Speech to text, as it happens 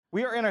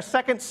We are in our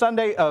second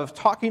Sunday of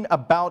talking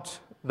about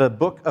the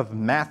book of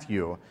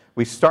Matthew.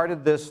 We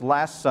started this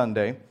last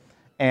Sunday,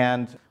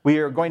 and we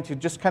are going to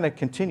just kind of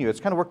continue.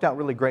 It's kind of worked out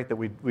really great that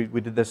we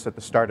did this at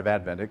the start of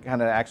Advent. It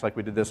kind of acts like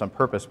we did this on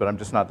purpose, but I'm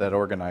just not that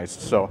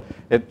organized, so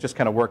it just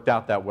kind of worked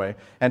out that way.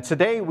 And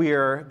today we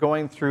are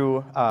going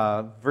through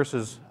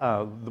verses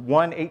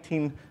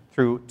 1:18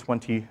 through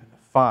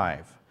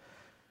 25.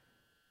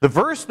 The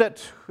verse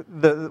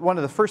one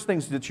of the first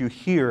things that you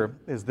hear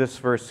is this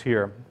verse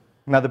here.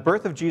 Now, the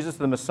birth of Jesus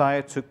the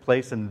Messiah took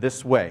place in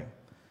this way.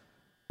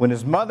 When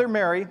his mother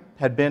Mary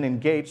had been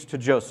engaged to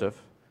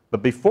Joseph,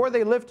 but before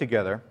they lived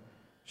together,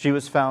 she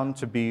was found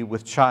to be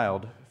with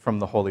child from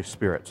the Holy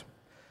Spirit.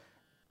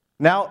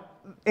 Now,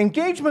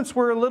 engagements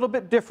were a little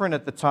bit different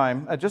at the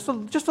time. Just a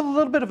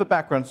little bit of a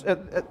background.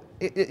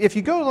 If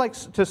you go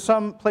to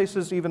some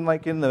places, even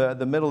like in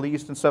the Middle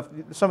East and stuff,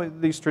 some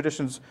of these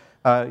traditions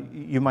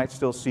you might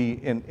still see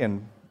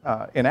in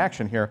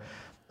action here.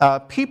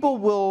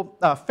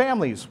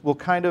 Families will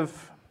kind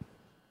of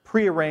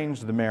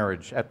prearrange the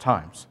marriage at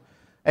times.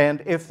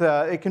 And if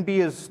they can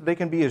be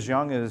as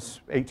young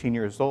as 18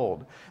 years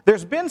old.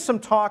 There's been some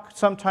talk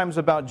sometimes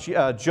about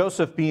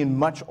Joseph being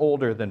much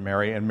older than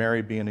Mary and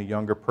Mary being a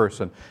younger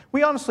person.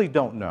 We honestly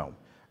don't know.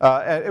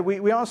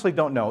 We honestly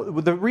don't know.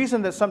 The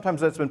reason that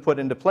sometimes that's been put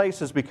into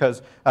place is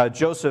because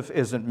Joseph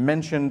isn't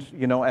mentioned,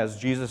 as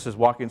Jesus is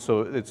walking,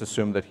 so it's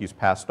assumed that he's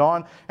passed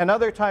on. And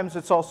other times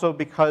it's also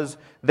because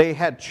they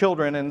had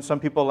children, and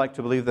some people like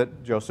to believe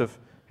that Joseph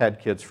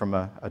had kids from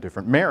a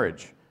different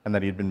marriage and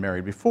that he'd been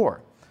married before.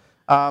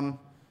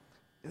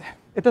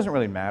 It doesn't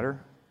really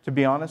matter, to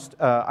be honest.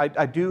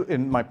 I do,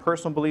 in my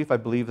personal belief, I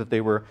believe that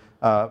they were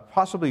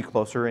possibly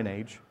closer in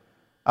age.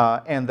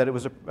 And that it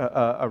was an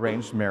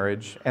arranged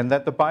marriage, and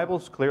that the Bible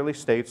clearly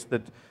states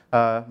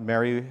that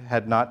Mary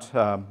had not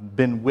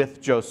been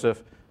with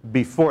Joseph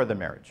before the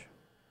marriage.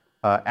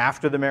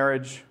 After the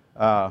marriage,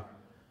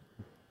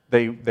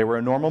 they were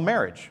a normal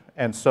marriage,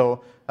 and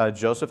so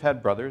Joseph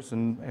had brothers,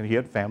 and he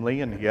had family,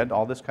 and he had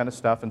all this kind of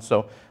stuff, and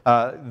so.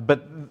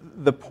 But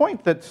the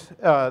point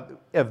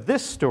of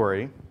this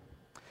story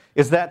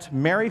is that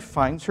Mary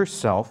finds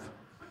herself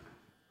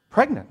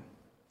pregnant.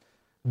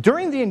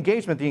 During the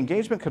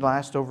engagement could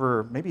last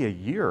over maybe a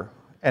year,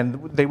 and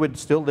they would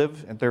still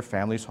live at their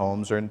families'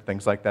 homes or in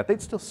things like that.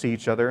 They'd still see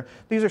each other.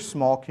 These are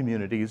small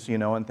communities,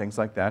 and things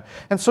like that.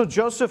 And so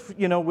Joseph,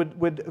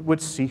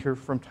 would see her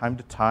from time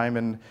to time,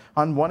 and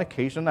on one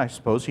occasion, I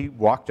suppose, he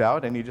walked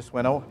out and he just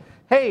went, "Oh,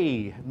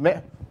 hey,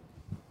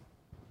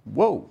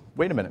 whoa,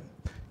 wait a minute."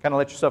 Kind of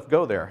let yourself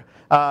go there.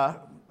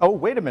 Oh,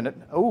 wait a minute.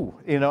 Oh,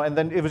 and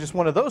then it was just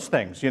one of those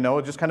things,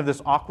 just kind of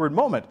this awkward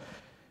moment.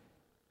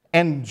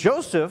 And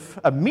Joseph,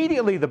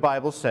 immediately the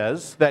Bible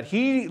says, that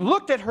he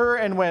looked at her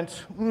and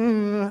went,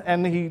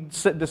 and he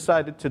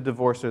decided to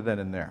divorce her then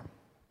and there.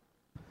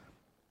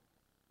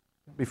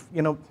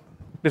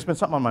 There's been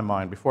something on my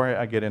mind. Before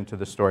I get into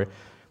this story,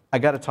 I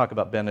got to talk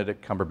about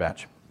Benedict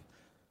Cumberbatch.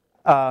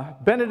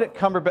 Benedict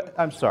Cumberbatch,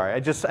 I'm sorry,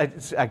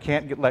 I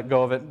can't let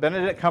go of it.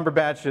 Benedict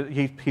Cumberbatch,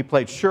 he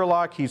played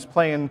Sherlock. He's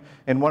playing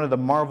in one of the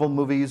Marvel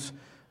movies,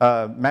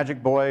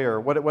 Magic Boy, or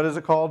what is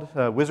it called?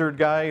 Wizard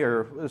Guy,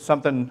 or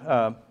something.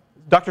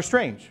 Doctor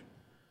Strange.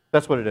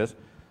 That's what it is.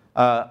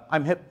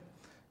 I'm hip.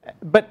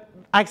 But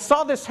I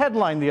saw this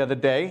headline the other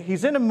day.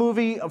 He's in a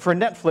movie for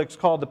Netflix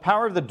called The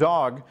Power of the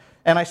Dog,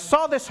 and I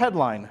saw this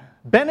headline.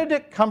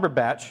 Benedict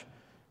Cumberbatch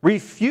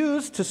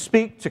refused to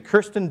speak to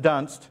Kirsten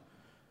Dunst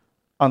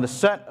on the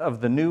set of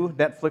the new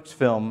Netflix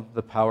film,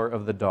 The Power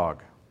of the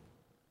Dog.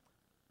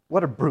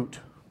 What a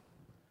brute.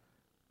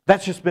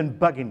 That's just been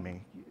bugging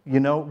me.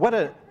 What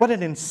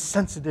an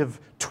insensitive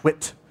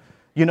twit.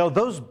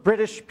 Those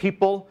British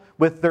people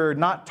with their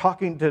not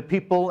talking to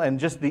people and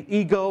just the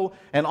ego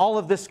and all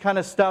of this kind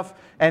of stuff.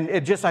 And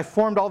I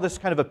formed all this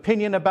kind of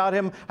opinion about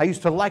him. I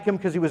used to like him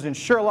because he was in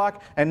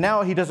Sherlock, and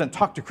now he doesn't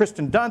talk to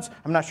Kirsten Dunst.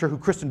 I'm not sure who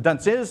Kirsten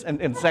Dunst is,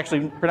 and it's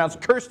actually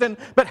pronounced Kirsten,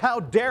 but how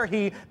dare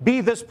he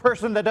be this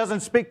person that doesn't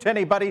speak to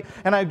anybody?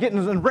 And I'm getting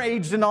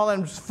enraged and all,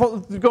 and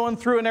I'm going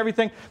through and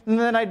everything. And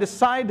then I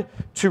decide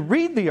to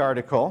read the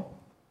article,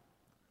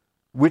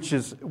 which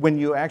is when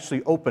you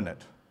actually open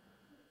it.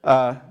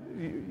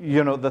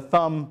 The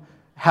thumb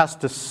has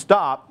to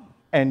stop,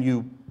 and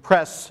you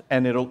press,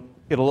 and it'll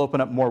open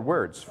up more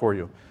words for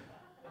you.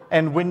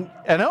 And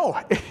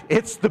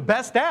it's the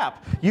best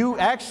app. You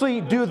actually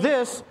do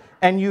this,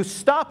 and you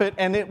stop it,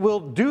 and it will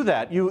do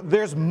that.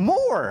 There's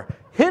more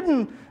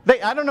hidden.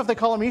 I don't know if they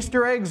call them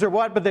Easter eggs or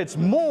what, but it's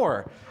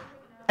more.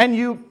 And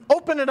you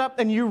open it up,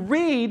 and you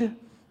read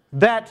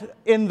that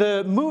in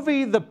the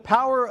movie The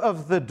Power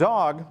of the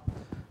Dog,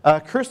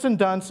 Kirsten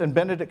Dunst and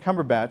Benedict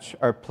Cumberbatch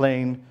are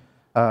playing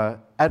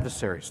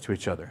adversaries to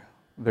each other.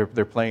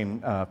 They're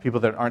playing people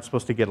that aren't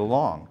supposed to get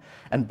along.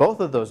 And both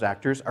of those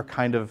actors are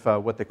kind of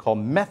what they call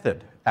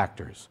method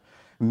actors,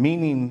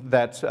 meaning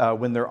that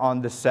when they're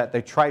on the set,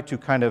 they try to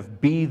kind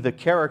of be the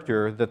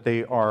character that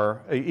they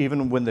are,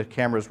 even when the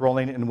camera's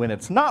rolling and when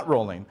it's not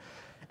rolling.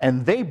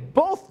 And they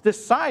both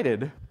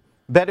decided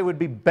that it would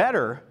be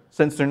better,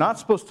 since they're not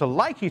supposed to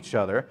like each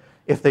other,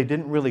 if they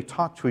didn't really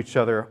talk to each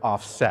other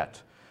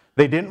offset.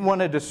 They didn't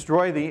want to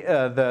destroy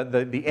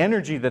the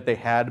energy that they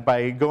had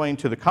by going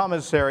to the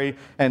commissary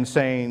and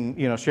saying,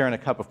 sharing a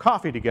cup of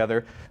coffee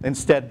together.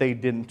 Instead, they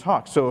didn't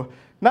talk. So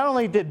not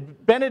only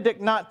did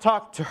Benedict not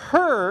talk to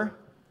her,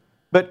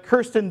 but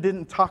Kirsten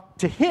didn't talk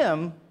to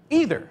him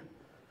either.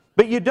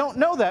 But you don't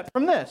know that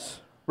from this,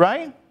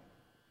 right?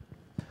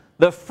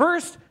 The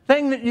first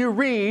thing that you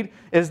read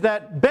is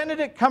that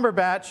Benedict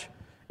Cumberbatch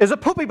is a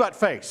poopy butt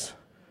face.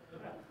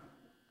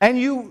 And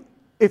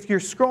if you're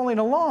scrolling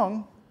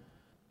along,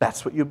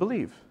 that's what you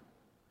believe.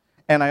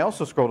 And I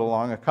also scrolled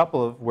along a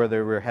couple of where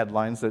there were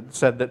headlines that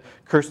said that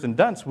Kirsten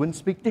Dunst wouldn't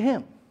speak to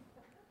him.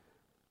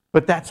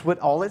 But that's what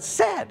all it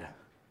said.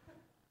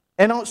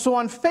 And so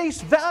on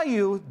face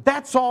value,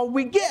 that's all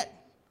we get.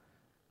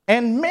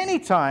 And many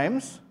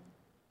times,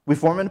 we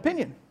form an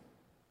opinion.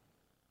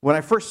 When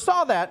I first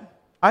saw that,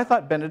 I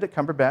thought Benedict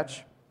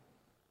Cumberbatch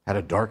had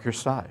a darker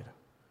side.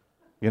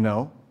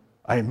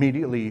 I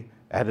immediately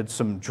added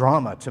some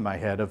drama to my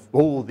head of,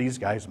 these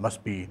guys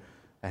must be,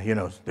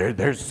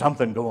 there's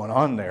something going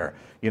on there,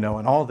 and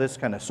all this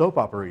kind of soap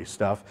opera-y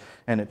stuff.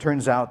 And it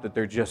turns out that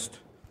they're just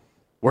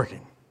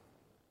working.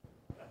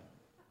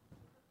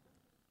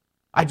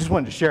 I just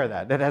wanted to share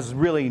that. That has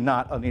really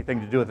not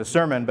anything to do with the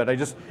sermon, but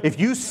if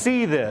you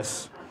see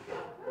this,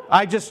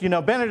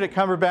 Benedict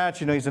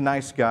Cumberbatch, he's a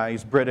nice guy,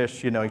 he's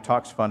British, he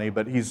talks funny,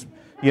 but he's,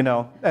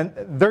 and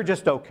they're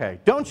just okay.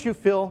 Don't you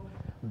feel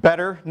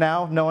better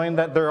now knowing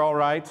that they're all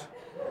right?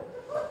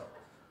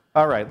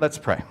 All right, let's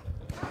pray.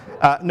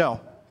 No.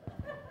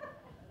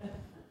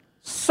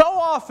 So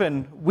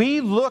often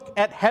we look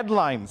at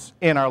headlines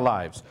in our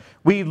lives.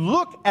 We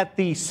look at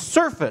the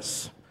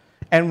surface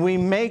and we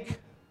make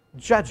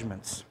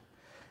judgments.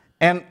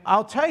 And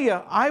I'll tell you,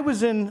 I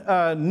was in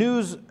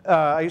news,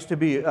 I used to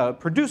be a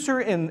producer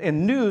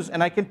in news,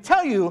 and I can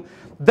tell you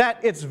that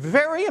it's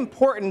very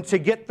important to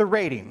get the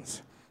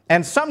ratings.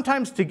 And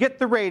sometimes to get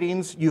the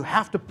ratings, you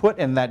have to put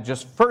in that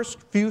just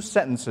first few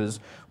sentences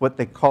what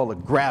they call a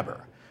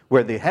grabber,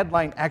 where the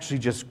headline actually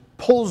just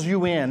pulls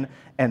you in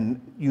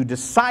and you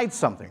decide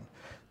something.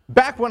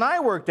 Back when I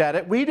worked at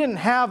it, we didn't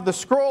have the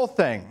scroll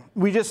thing.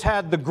 We just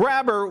had the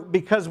grabber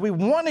because we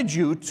wanted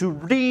you to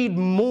read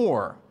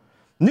more.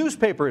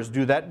 Newspapers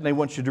do that, and they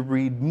want you to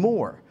read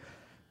more.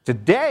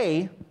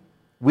 Today,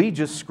 we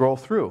just scroll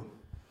through.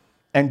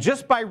 And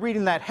just by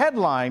reading that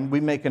headline,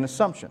 we make an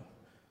assumption,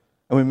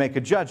 and we make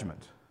a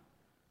judgment.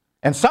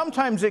 And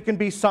sometimes it can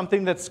be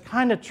something that's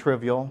kind of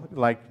trivial,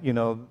 like,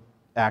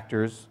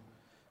 actors.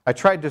 I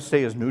tried to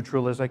stay as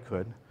neutral as I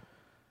could.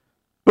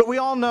 But we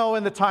all know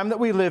in the time that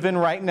we live in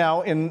right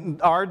now,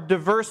 in our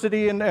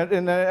diversity and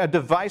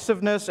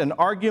divisiveness and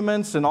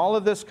arguments and all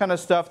of this kind of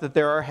stuff, that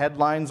there are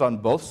headlines on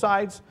both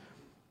sides,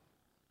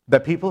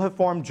 that people have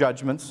formed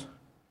judgments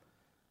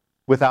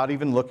without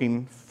even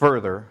looking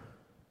further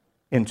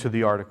into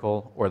the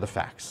article or the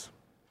facts.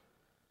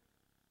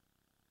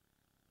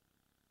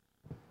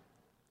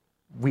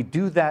 We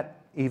do that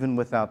even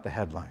without the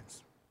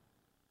headlines.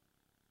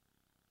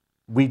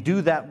 We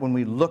do that when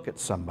we look at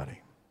somebody.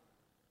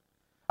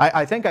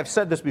 I think I've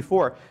said this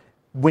before.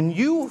 When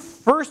you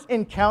first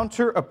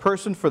encounter a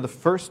person for the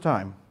first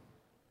time,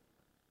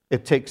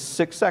 it takes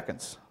 6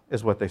 seconds,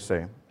 is what they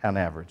say, on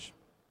average,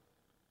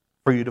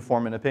 for you to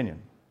form an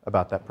opinion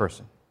about that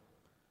person,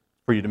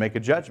 for you to make a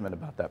judgment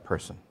about that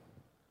person.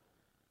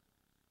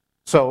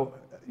 So,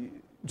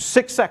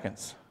 6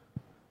 seconds.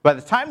 By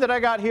the time that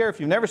I got here, if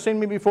you've never seen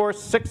me before,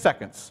 6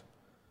 seconds,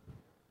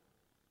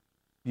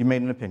 you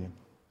made an opinion.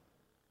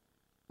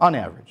 On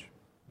average.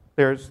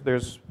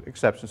 There's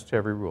exceptions to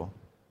every rule.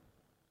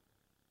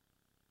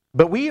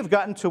 But we have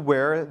gotten to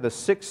where the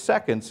 6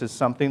 seconds is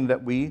something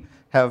that we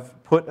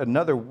have put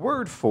another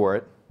word for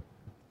it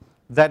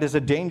that is a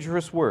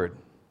dangerous word.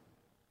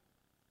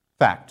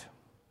 Fact.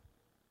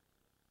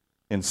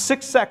 In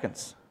 6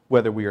 seconds,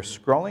 whether we are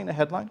scrolling a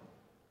headline,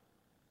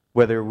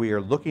 whether we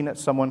are looking at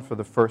someone for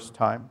the first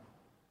time,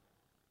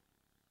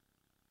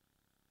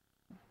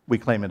 we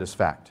claim it as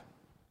fact.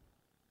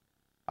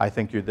 I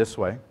think you're this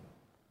way.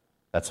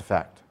 That's a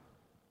fact.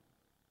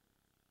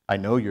 I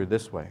know you're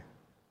this way.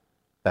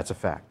 That's a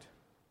fact.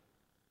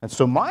 And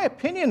so my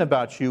opinion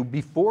about you,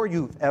 before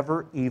you've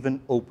ever even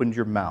opened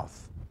your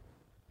mouth,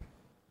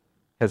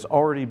 has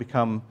already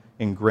become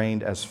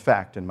ingrained as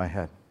fact in my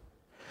head.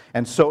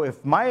 And so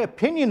if my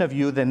opinion of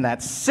you, then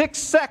that 6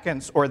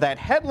 seconds, or that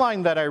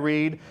headline that I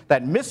read,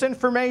 that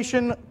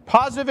misinformation,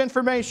 positive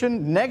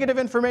information, negative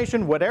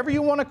information, whatever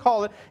you want to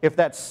call it, if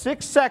that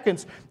 6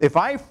 seconds, if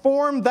I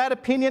form that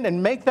opinion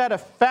and make that a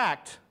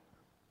fact,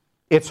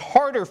 it's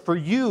harder for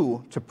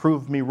you to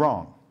prove me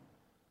wrong.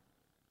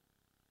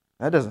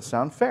 That doesn't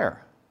sound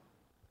fair.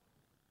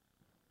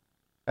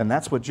 And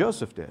that's what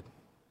Joseph did.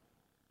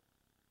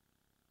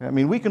 I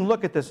mean, we can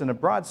look at this in a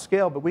broad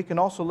scale, but we can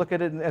also look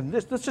at it, and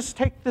let's just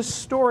take this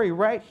story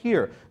right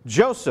here.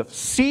 Joseph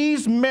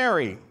sees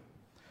Mary.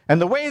 And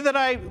the way that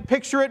I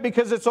picture it,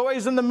 because it's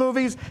always in the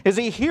movies, is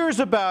he hears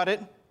about it,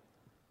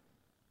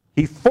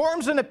 he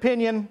forms an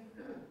opinion,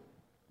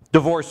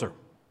 divorce her.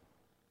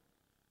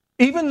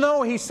 Even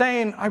though he's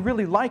saying, I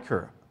really like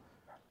her.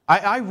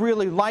 I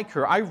really like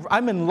her.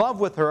 I'm in love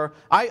with her.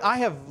 I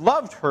have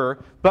loved her,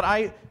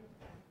 but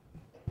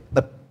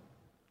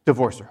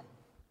divorce her.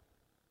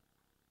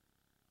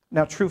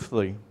 Now,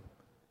 truthfully,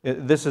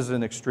 this is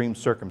an extreme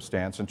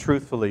circumstance, and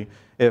truthfully,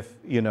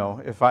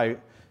 if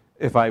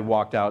I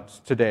walked out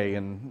today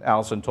and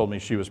Allison told me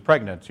she was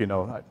pregnant,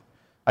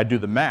 I'd do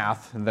the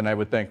math, and then I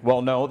would think,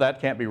 well, no, that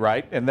can't be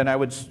right, and then I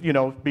would,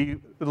 be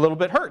a little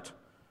bit hurt.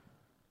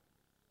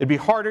 It'd be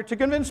harder to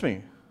convince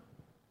me.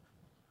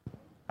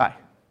 Hi.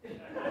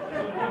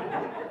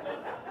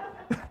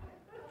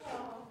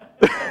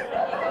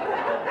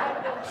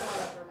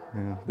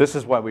 Yeah, this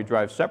is why we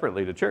drive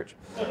separately to church.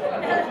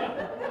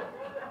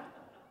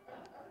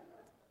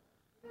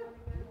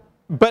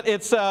 But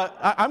it's,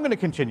 I'm going to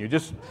continue.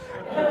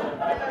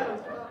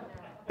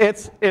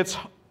 It's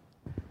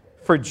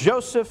for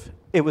Joseph,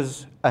 it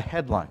was a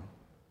headline.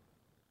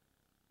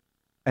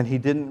 And he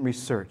didn't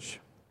research.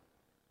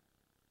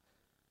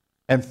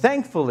 And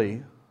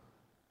thankfully,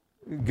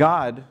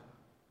 God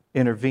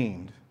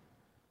intervened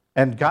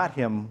and got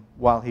him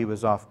while he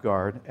was off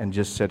guard and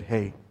just said,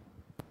 hey,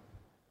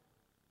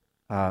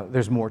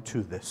 there's more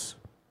to this.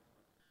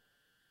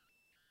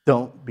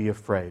 Don't be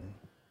afraid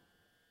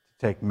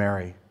to take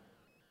Mary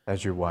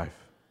as your wife.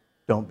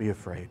 Don't be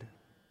afraid.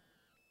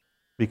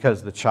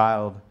 Because the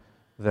child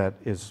that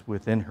is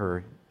within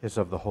her is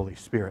of the Holy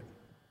Spirit.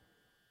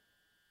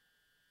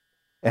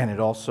 And it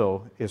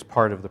also is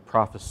part of the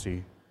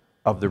prophecy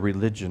of the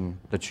religion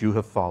that you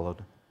have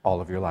followed all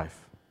of your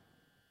life.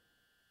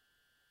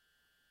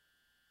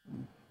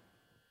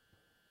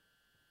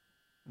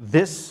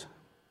 This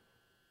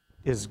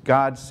is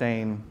God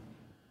saying,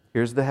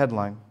 here's the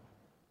headline,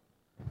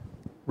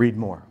 read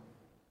more.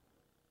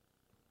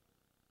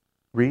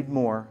 Read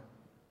more,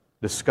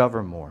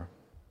 discover more,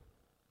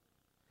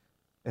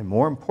 and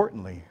more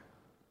importantly,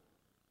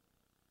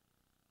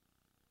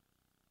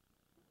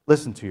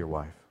 listen to your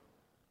wife.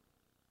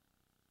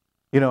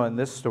 In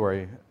this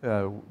story,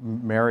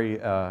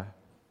 Mary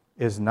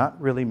is not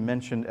really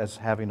mentioned as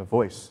having a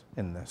voice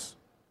in this.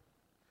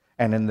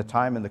 And in the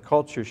time and the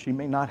culture, she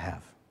may not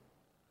have.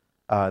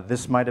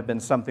 This might have been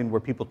something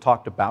where people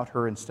talked about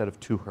her instead of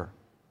to her.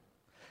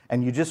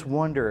 And you just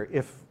wonder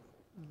if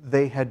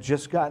they had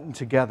just gotten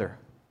together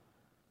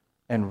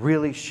and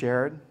really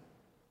shared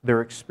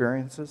their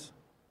experiences,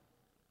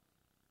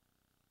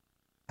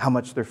 how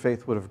much their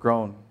faith would have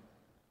grown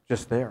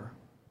just there.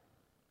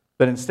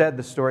 But instead,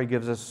 the story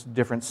gives us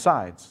different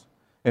sides.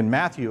 In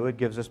Matthew, it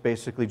gives us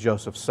basically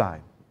Joseph's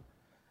side.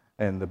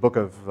 In the book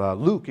of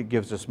Luke, it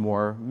gives us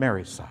more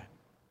Mary's side.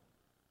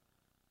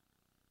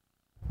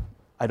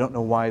 I don't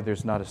know why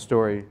there's not a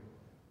story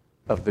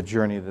of the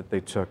journey that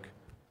they took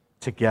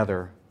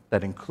together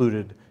that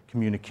included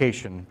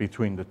communication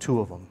between the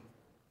two of them.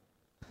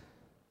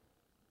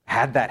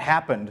 Had that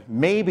happened,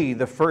 maybe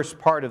the first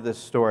part of this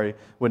story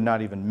would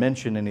not even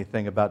mention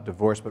anything about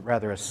divorce, but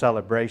rather a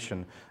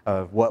celebration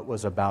of what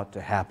was about to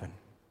happen.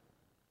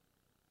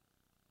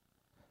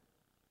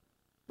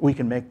 We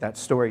can make that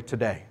story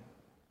today.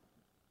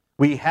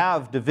 We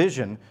have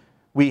division.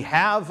 We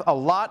have a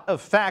lot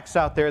of facts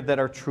out there that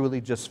are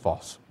truly just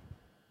false.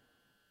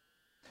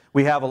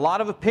 We have a lot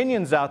of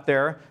opinions out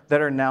there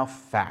that are now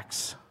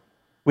facts.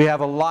 We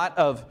have a lot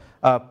of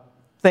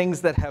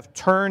things that have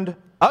turned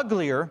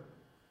uglier,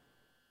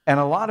 and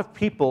a lot of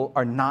people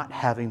are not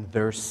having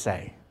their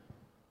say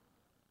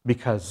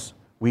because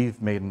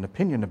we've made an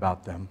opinion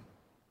about them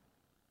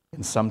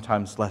in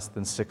sometimes less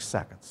than 6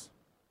 seconds.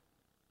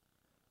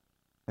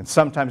 And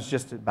sometimes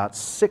just about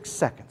 6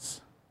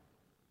 seconds,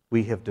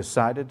 we have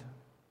decided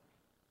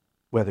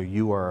whether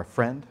you are a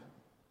friend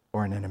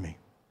or an enemy.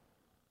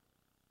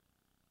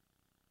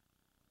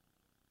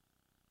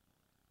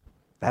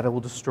 That will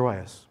destroy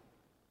us.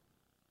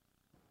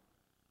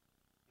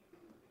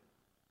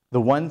 The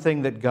one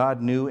thing that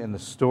God knew in the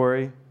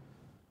story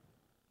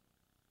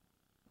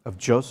of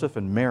Joseph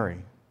and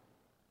Mary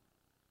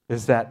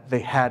is that they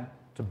had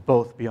to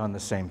both be on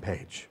the same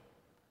page.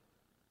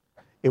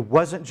 It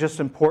wasn't just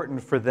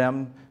important for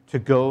them to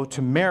go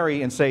to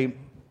Mary and say,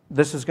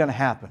 this is going to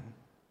happen,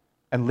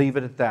 and leave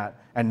it at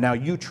that, and now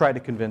you try to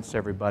convince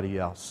everybody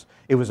else.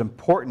 It was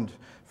important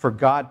for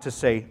God to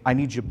say, I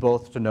need you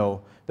both to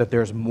know that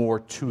there's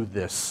more to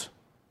this.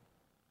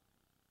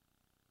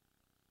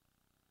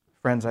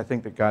 Friends, I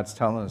think that God's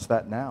telling us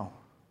that now.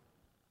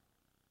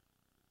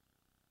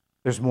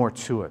 There's more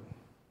to it.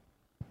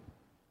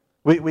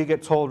 We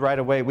get told right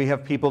away, we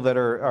have people that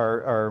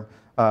are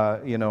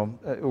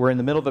we're in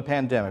the middle of a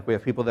pandemic. We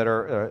have people that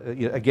are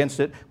against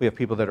it. We have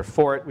people that are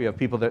for it. We have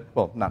people that,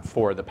 well, not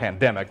for the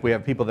pandemic. We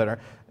have people that are,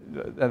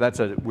 that's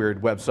a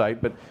weird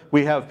website, but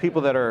we have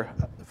people that are,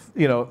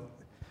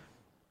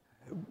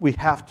 we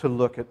have to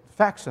look at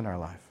facts in our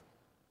life.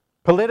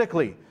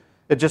 Politically,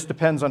 it just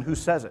depends on who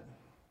says it.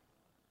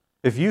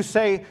 If you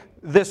say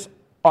this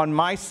on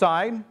my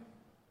side,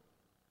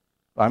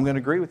 I'm going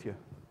to agree with you.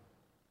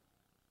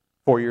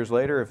 4 years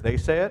later, if they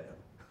say it,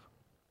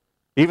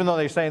 even though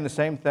they're saying the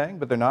same thing,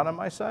 but they're not on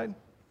my side,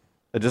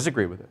 I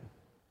disagree with it.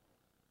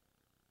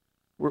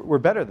 We're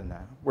better than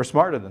that. We're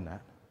smarter than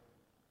that.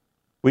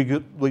 We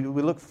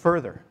look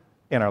further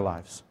in our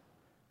lives.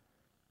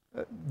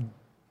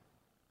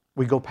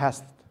 We go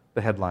past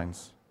the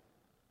headlines.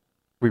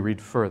 We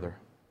read further.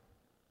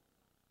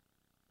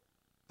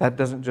 That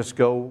doesn't just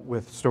go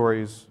with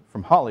stories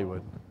from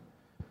Hollywood.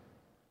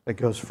 It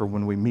goes for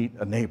when we meet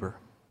a neighbor.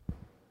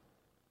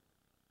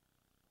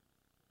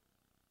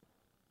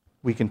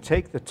 We can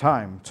take the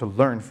time to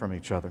learn from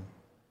each other,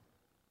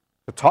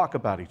 to talk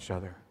about each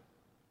other,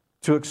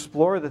 to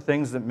explore the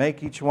things that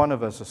make each one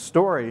of us a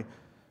story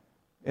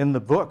in the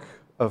book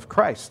of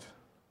Christ.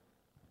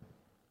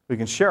 We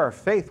can share our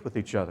faith with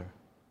each other.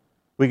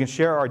 We can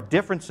share our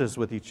differences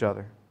with each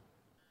other.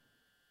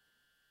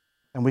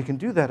 And we can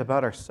do that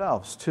about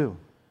ourselves too.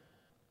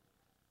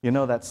 You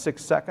know that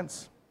 6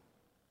 seconds?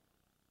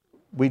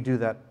 We do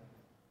that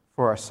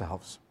for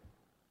ourselves.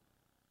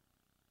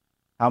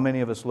 How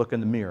many of us look in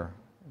the mirror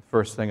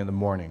first thing in the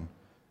morning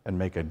and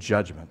make a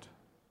judgment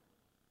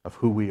of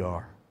who we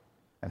are?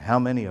 And how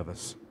many of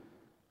us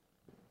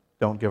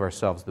don't give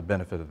ourselves the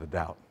benefit of the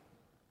doubt?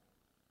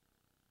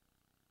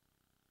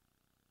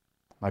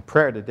 My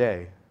prayer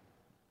today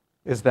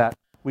is that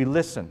we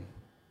listen,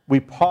 we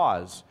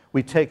pause,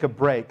 we take a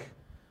break,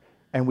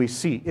 and we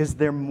see, is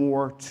there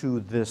more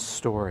to this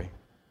story?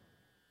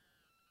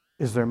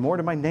 Is there more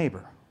to my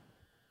neighbor?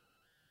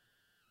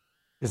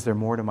 Is there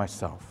more to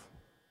myself?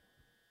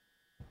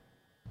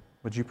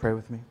 Would you pray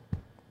with me?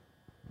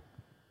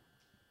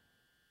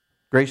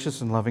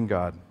 Gracious and loving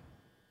God,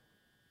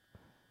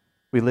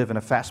 we live in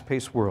a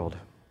fast-paced world.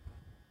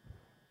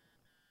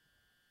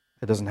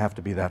 It doesn't have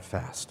to be that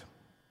fast.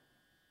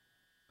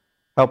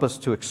 Help us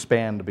to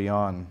expand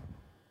beyond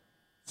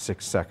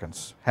 6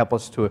 seconds. Help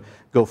us to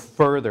go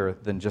further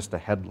than just a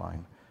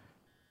headline.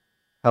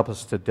 Help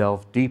us to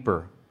delve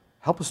deeper.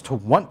 Help us to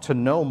want to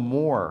know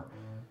more.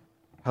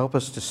 Help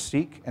us to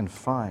seek and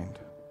find.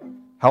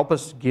 Help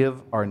us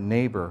give our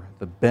neighbor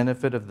the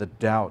benefit of the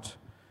doubt.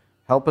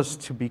 Help us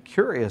to be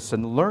curious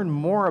and learn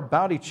more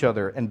about each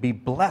other and be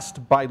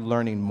blessed by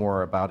learning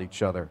more about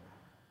each other.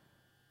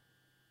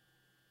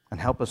 And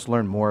help us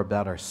learn more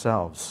about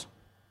ourselves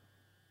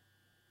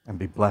and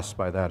be blessed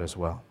by that as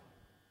well.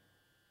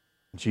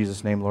 In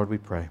Jesus' name, Lord, we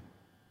pray.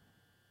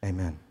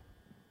 Amen.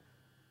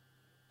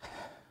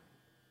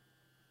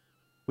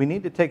 We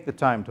need to take the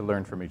time to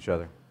learn from each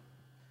other.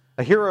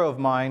 A hero of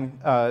mine,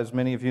 as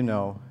many of you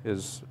know,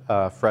 is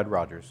Fred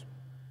Rogers.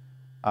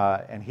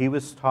 And he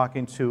was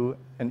talking to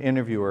an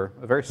interviewer,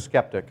 a very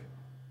skeptic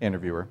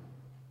interviewer.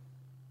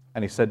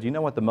 And he said, do you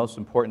know what the most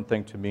important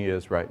thing to me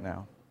is right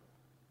now?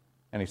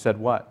 And he said,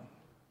 what?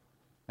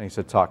 And he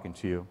said, talking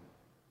to you.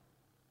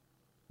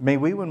 May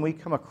we, when we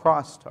come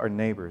across our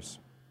neighbors,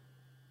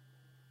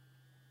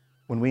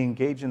 when we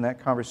engage in that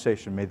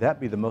conversation, may that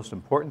be the most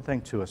important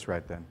thing to us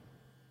right then.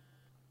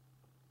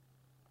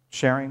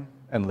 Sharing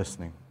and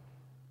listening.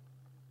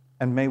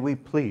 And may we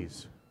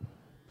please,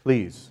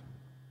 please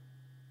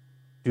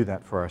do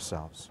that for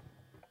ourselves.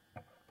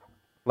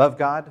 Love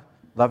God,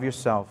 love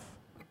yourself,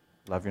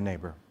 love your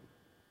neighbor.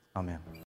 Amen.